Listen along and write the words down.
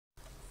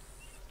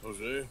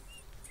Hosea?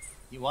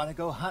 You want to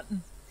go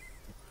hunting?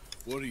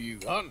 What are you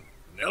hunting?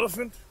 An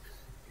elephant?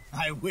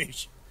 I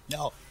wish.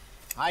 No.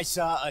 I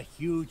saw a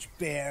huge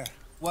bear.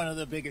 One of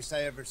the biggest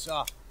I ever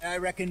saw. I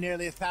reckon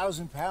nearly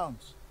 1,000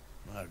 pounds.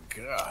 My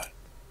God.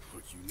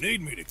 But you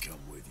need me to come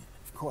with you.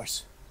 Of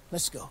course.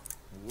 Let's go.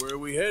 Where are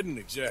we heading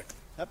exactly?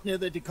 Up near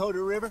the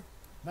Dakota River.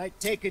 Might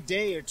take a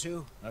day or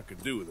two. I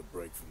could do with a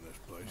break from this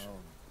place. Oh,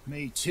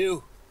 me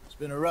too. It's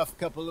been a rough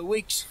couple of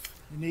weeks.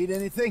 You need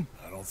anything?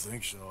 I don't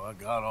think so. I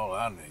got all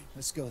I need.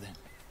 Let's go then.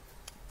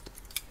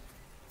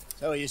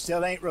 So you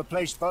still ain't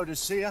replaced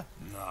Boadicea?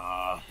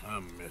 Nah,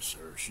 I miss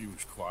her. She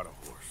was quite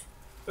a horse.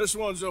 This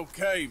one's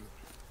okay,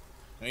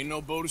 but ain't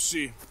no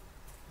Boadicea.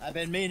 I've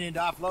been meaning to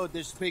offload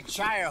this big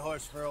Shire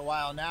horse for a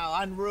while now.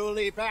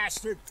 Unruly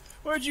bastard.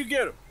 Where'd you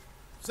get him?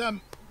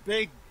 Some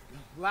big,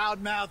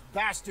 loudmouth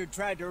bastard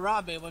tried to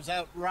rob me and was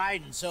out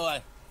riding, so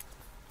I...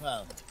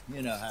 Well,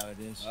 you know how it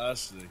is. I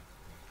see.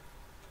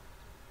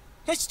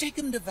 Let's take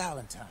him to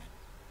Valentine.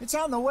 It's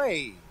on the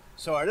way,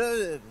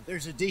 sorta.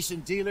 There's a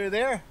decent dealer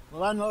there.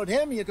 We'll unload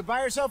him, you could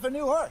buy yourself a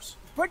new horse.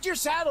 Put your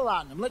saddle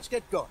on him, let's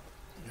get going.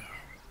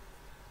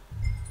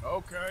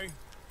 Okay.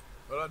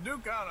 But I do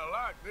kinda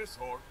like this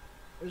horse.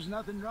 There's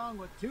nothing wrong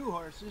with two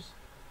horses.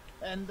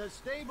 And the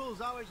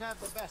stables always have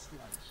the best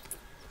ones.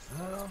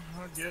 Well,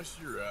 I guess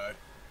you're right.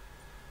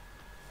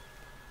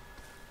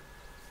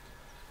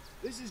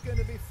 This is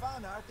gonna be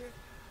fun, Arthur.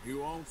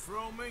 You won't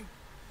throw me?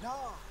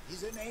 No,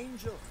 he's an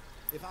angel.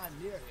 If I'm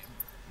near him.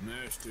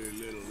 Nasty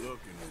little look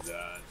in his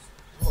eyes.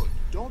 Oh,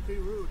 don't be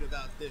rude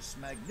about this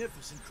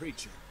magnificent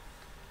creature.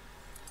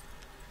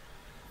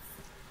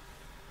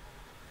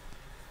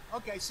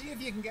 Okay, see if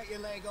you can get your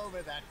leg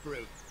over that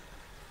brute.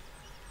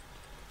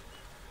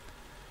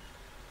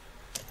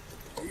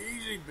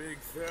 Easy, big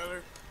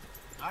feller.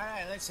 All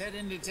right, let's head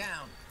into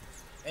town.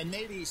 And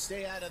maybe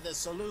stay out of the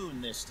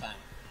saloon this time.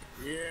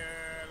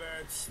 Yeah,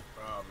 that's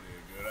probably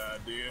a good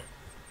idea.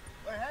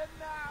 We're heading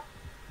out.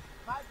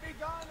 Might be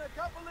gone a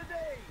couple of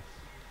days.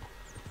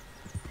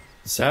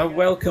 So,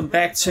 welcome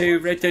back to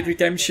Red Dead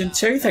Redemption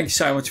 2. Thank you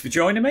so much for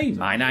joining me.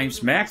 My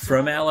name's Mac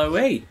from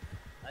LOE.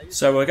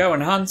 So, we're going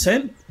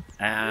hunting,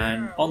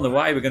 and on the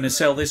way, we're going to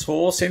sell this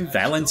horse in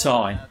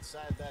Valentine.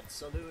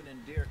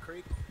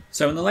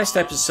 So, in the last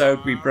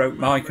episode, we broke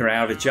Micah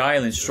out of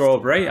jail in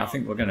Strawberry. I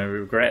think we're going to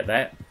regret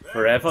that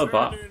forever,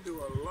 but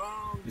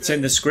it's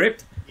in the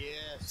script.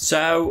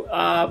 So,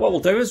 what we'll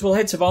do is we'll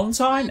head to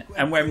Valentine,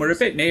 and when we're a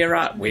bit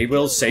nearer, we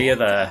will see you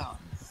there.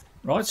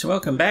 Right, so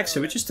welcome back. So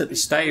we're just at the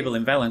stable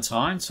in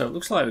Valentine, so it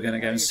looks like we're going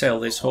to go and sell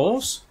this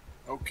horse.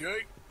 Okay.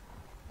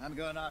 I'm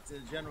going off to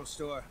the general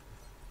store.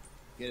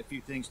 Get a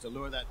few things to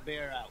lure that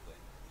bear out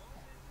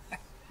with.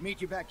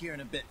 Meet you back here in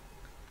a bit.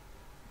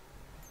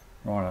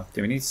 Right,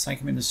 do we need to take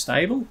him in the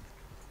stable?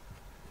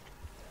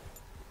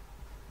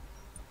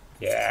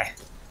 Yeah.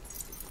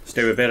 Let's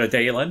do a bit of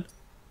dealing.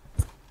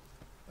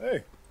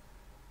 Hey.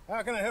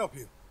 How can I help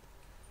you?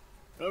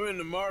 I'm in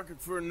the market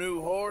for a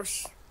new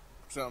horse.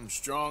 Something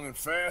strong and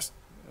fast.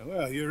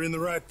 Well, you're in the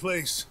right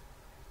place.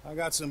 I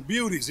got some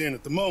beauties in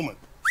at the moment.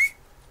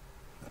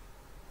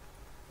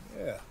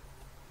 Yeah.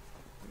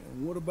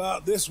 And what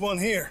about this one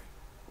here?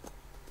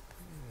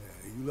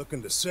 Yeah, you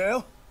looking to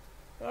sell?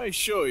 I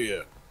sure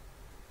you.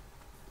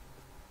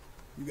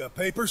 You got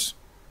papers?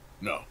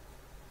 No.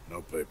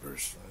 No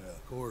papers. Well,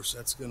 of course,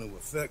 that's going to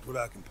affect what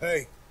I can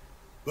pay.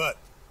 But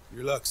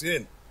your luck's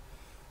in.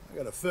 I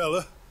got a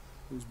fella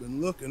who's been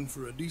looking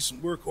for a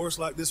decent workhorse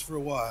like this for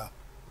a while.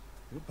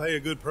 He'll pay a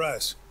good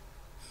price.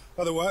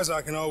 Otherwise,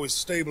 I can always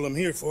stable him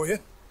here for you.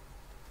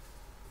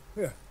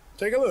 Here,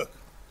 take a look.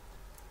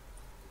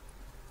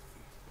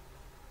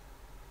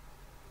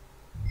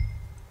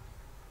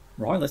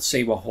 Right, let's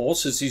see what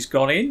horses he's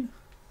got in.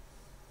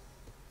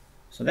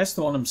 So that's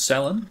the one I'm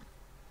selling.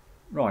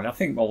 Right, I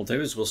think what we'll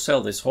do is we'll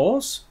sell this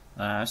horse.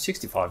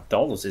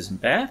 $65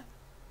 isn't bad.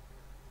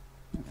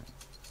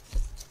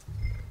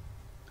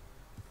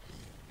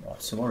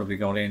 Right, so what have we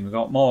got in? We've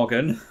got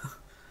Morgan.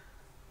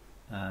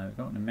 We've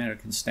got an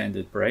American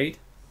Standard breed.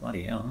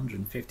 Bloody hell,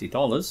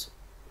 $150.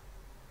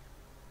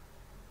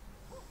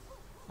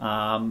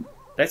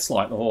 That's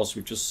like the horse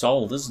we've just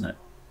sold, isn't it?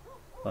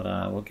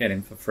 But we'll get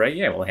him for free.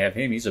 Yeah, we'll have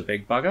him. He's a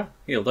big bugger.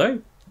 He'll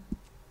do.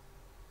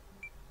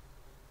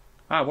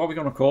 What are we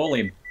going to call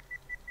him?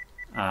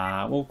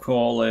 We'll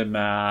call him...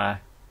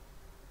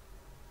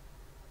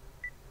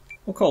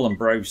 we'll call him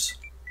Bruce.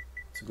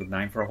 It's a good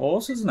name for a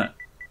horse, isn't it?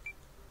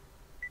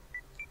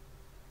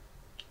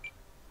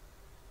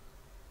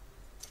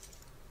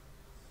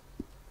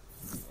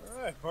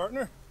 All right,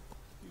 partner.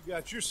 You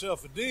got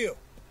yourself a deal.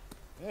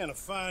 And a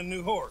fine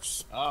new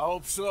horse. I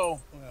hope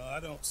so. Well, I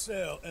don't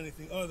sell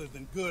anything other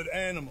than good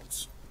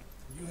animals.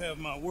 You have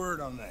my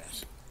word on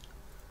that.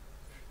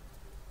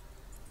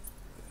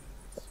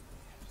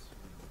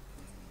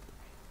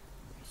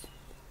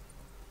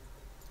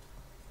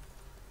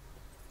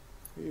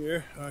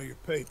 Here are your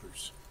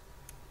papers.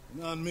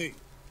 And on me,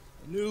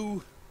 a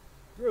new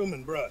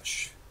grooming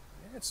brush.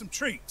 And some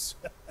treats.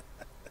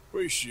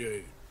 Appreciate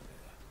it.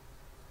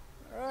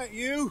 All right,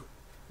 you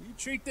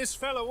treat this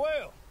fella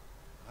well.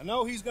 I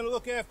know he's gonna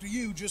look after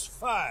you just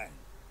fine.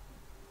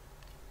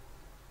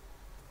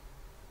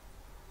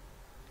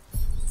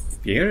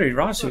 Beauty,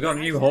 right, so we've got a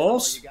new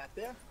horse.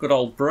 Good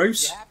old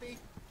Bruce.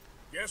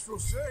 Guess we'll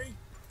see.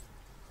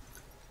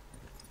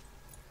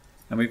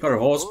 And we've got a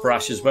horse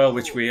brush as well,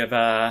 which we have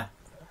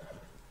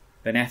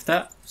been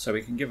after, so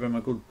we can give him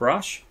a good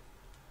brush.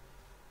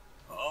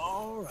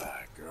 All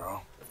right,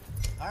 girl.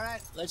 All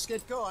right, let's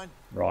get going.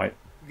 Right.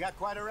 We got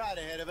quite a ride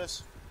ahead of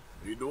us.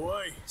 Lead the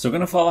way. So we're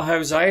going to follow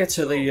Hosea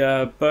to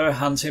the burr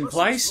hunting What's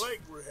place. this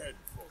lake we're heading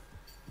for?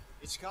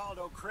 It's called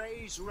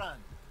O'Creagh's Run.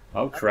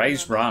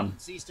 O'Creagh's Run.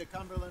 It's east of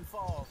Cumberland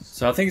Falls.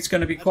 So I think it's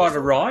going to be quite a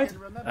ride.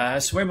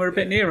 So when we're a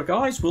bit nearer,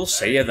 guys, we'll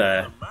see you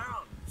there. The mountains.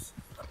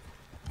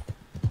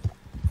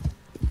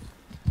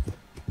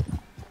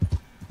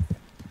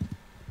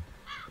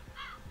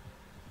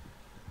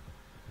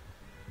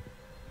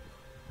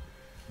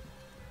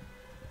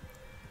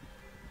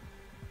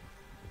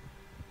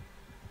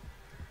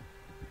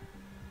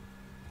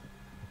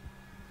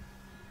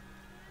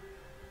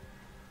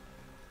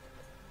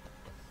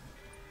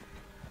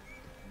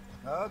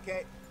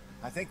 Okay,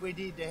 I think we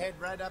need to head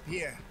right up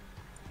here.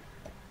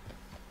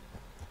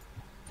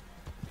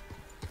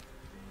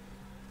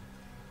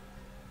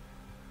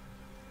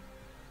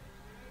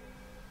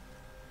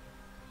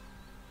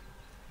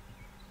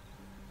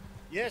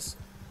 Yes,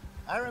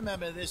 I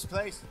remember this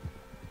place.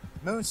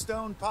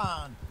 Moonstone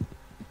Pond.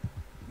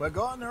 We're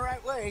going the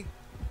right way.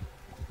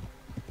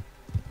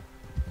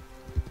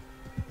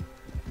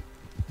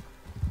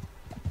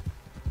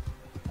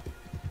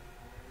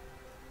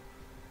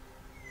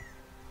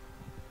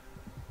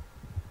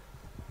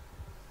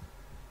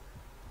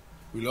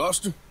 We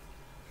lost him?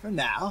 For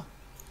now.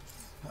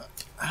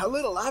 A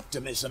little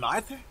optimism,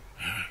 Arthur.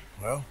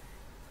 Well,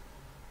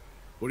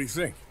 what do you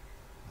think?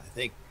 I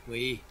think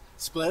we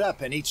split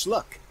up and each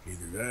look.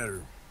 Either that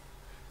or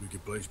we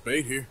could place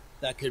bait here.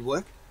 That could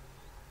work.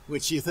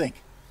 Which do you think?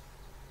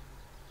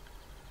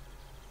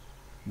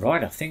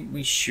 Right, I think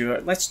we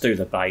should. Let's do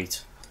the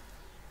bait.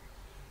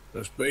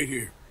 Let's bait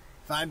here.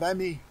 Fine by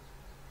me.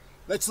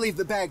 Let's leave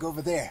the bag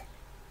over there.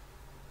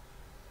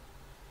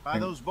 By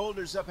those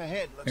boulders up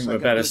ahead. I think we're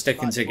better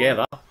sticking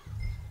together.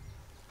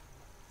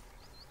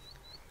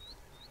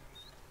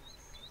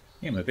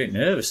 Yeah, I'm a bit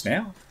nervous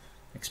now.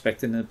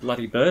 Expecting the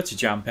bloody bird to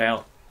jump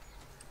out.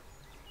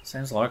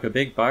 Sounds like a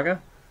big bugger.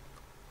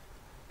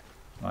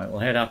 Right, we'll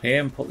head up here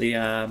and put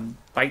the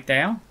bait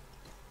down.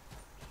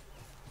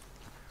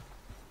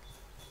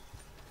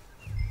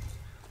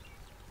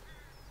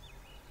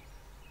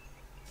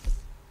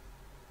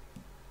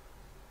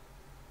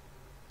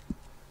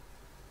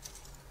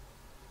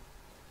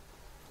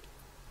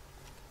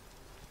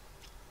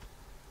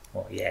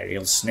 Oh yeah,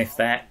 he'll sniff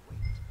that.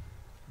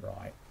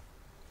 Right.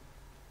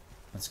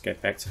 Let's get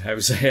back to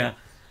Hosea.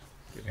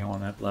 Get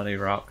behind that bloody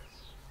rock.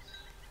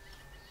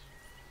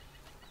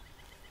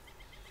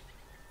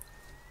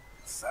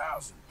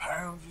 1,000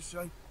 pounds, you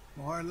say?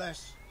 More or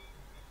less.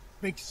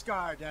 Big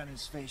scar down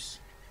his face.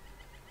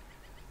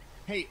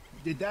 Hey,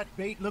 did that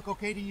bait look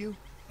okay to you?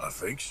 I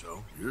think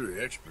so. You're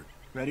the expert.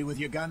 Ready with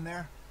your gun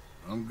there?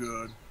 I'm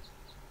good.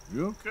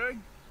 You okay?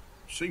 You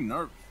seem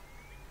nervous.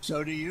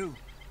 So do you.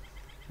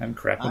 I'm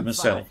crapping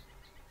myself.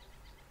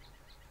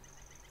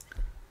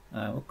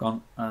 Look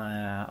on.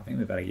 I think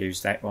we better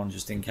use that one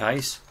just in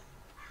case.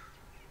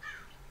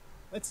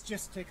 Let's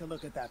just take a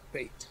look at that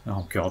bait.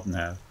 Oh God,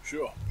 no.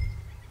 Sure.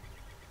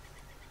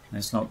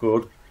 That's not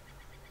good.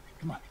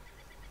 Come on.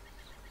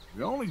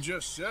 You only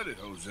just said it,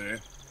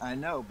 Hosea. I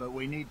know, but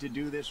we need to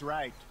do this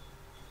right.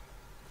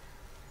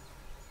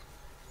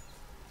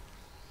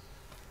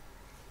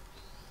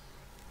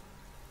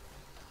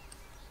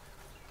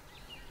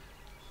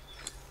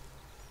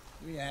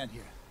 Give me a hand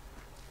here.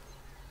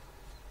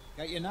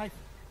 Got your knife?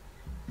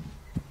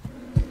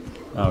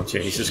 Oh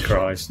Jesus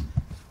Christ.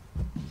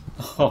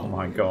 Oh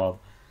my God.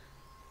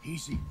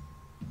 Easy.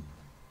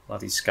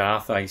 Bloody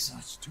Scarface.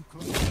 That's too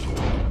close.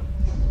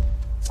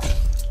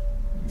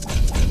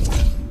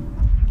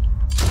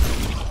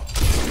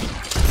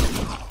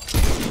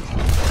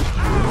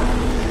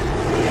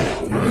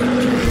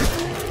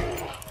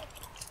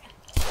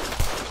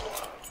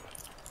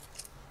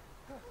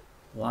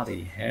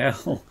 Bloody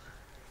hell.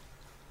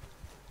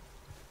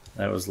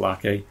 That was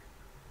lucky.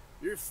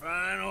 You're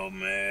fine, old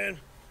man.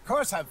 Of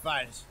course I'm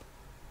fine. It's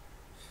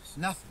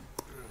nothing.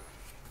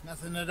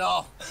 Nothing at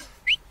all.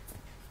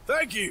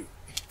 Thank you,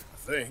 I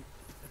think.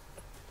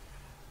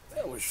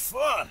 That was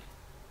fun.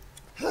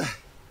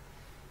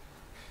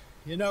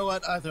 You know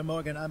what, Arthur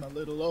Morgan? I'm a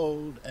little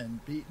old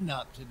and beaten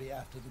up to be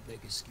after the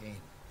biggest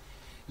game.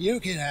 You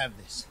can have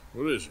this.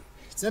 What is it?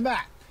 It's a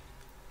map.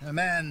 A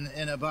man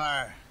in a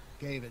bar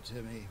gave it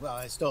to me. Well,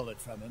 I stole it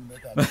from him,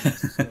 but that's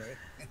another story.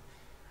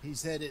 He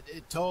said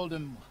it told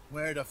him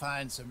where to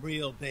find some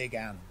real big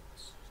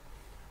animals.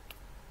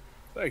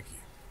 Thank you.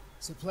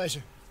 It's a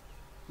pleasure.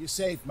 You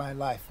saved my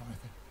life,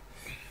 Arthur.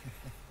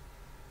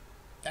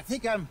 I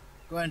think I'm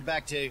going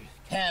back to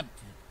camp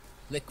to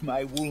lick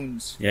my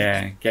wounds.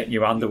 Yeah, getting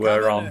your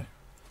underwear on.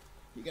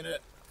 You're gonna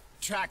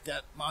track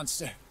that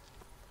monster.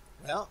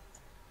 Well,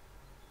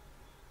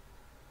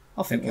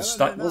 I think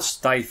we'll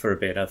stay for a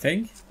bit, I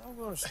think. I'm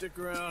gonna stick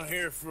around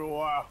here for a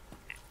while.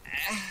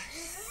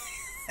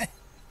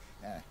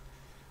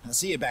 I'll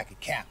see you back at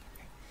camp.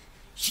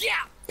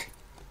 Yeah!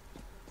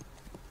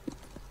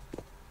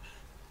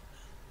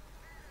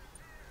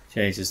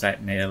 Jesus,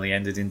 that nearly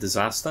ended in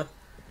disaster.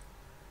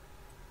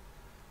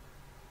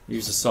 He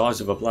was the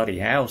size of a bloody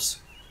house.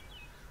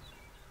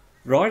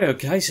 Right,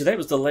 okay, so that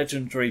was the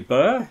legendary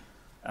Burr.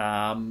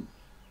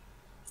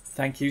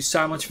 Thank you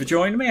so much for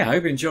joining me. I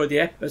hope you enjoyed the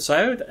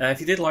episode.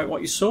 If you did like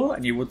what you saw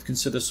and you would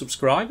consider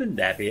subscribing,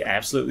 that'd be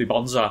absolutely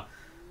bonza.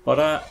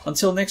 But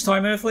until next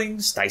time,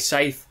 Earthlings, stay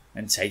safe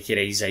and take it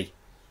easy.